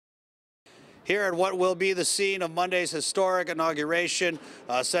here at what will be the scene of Monday's historic inauguration,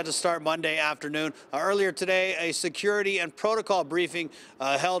 set to start Monday afternoon. Earlier today, a security and protocol briefing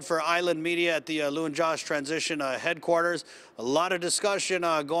held for island media at the Lou and Josh Transition headquarters. A lot of discussion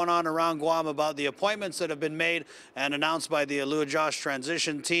going on around Guam about the appointments that have been made and announced by the Lou and Josh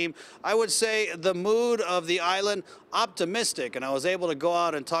Transition team. I would say the mood of the island optimistic, and I was able to go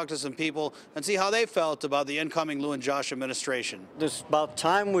out and talk to some people and see how they felt about the incoming Lou and Josh administration. It's about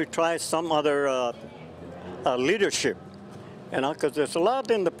time we try some other leadership, because there's a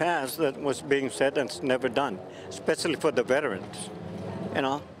lot in the past that was being said and it's never done, especially for the veterans,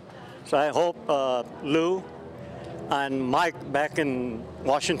 So I hope Lou and Mike back in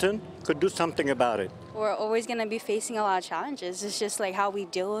Washington could do something about it. We're always going to be facing a lot of challenges. It's just like how we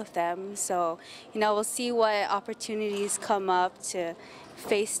deal with them. So, we'll see what opportunities come up to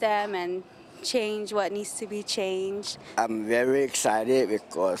face them and change what needs to be changed. I'm very excited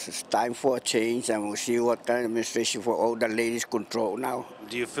because it's time for a change, and we'll see what kind of administration for all the ladies control now.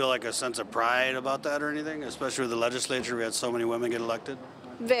 Do you feel like a sense of pride about that or anything, especially with the legislature? We had so many women get elected.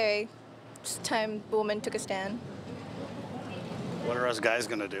 Very. It's time the woman took a stand. What are us guys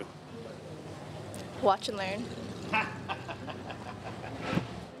going to do? Watch and learn.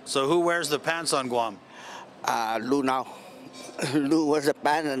 So who wears the pants on Guam? Lou now. Lou wears the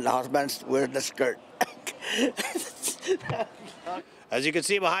pants and the husband wears the skirt. As you can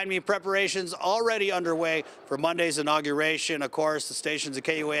see behind me, preparations already underway for Monday's inauguration. Of course, the stations at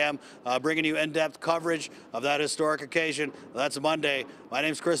KUAM bringing you in-depth coverage of that historic occasion. That's Monday. My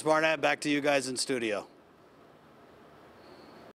name's Chris Barnett. Back to you guys in studio.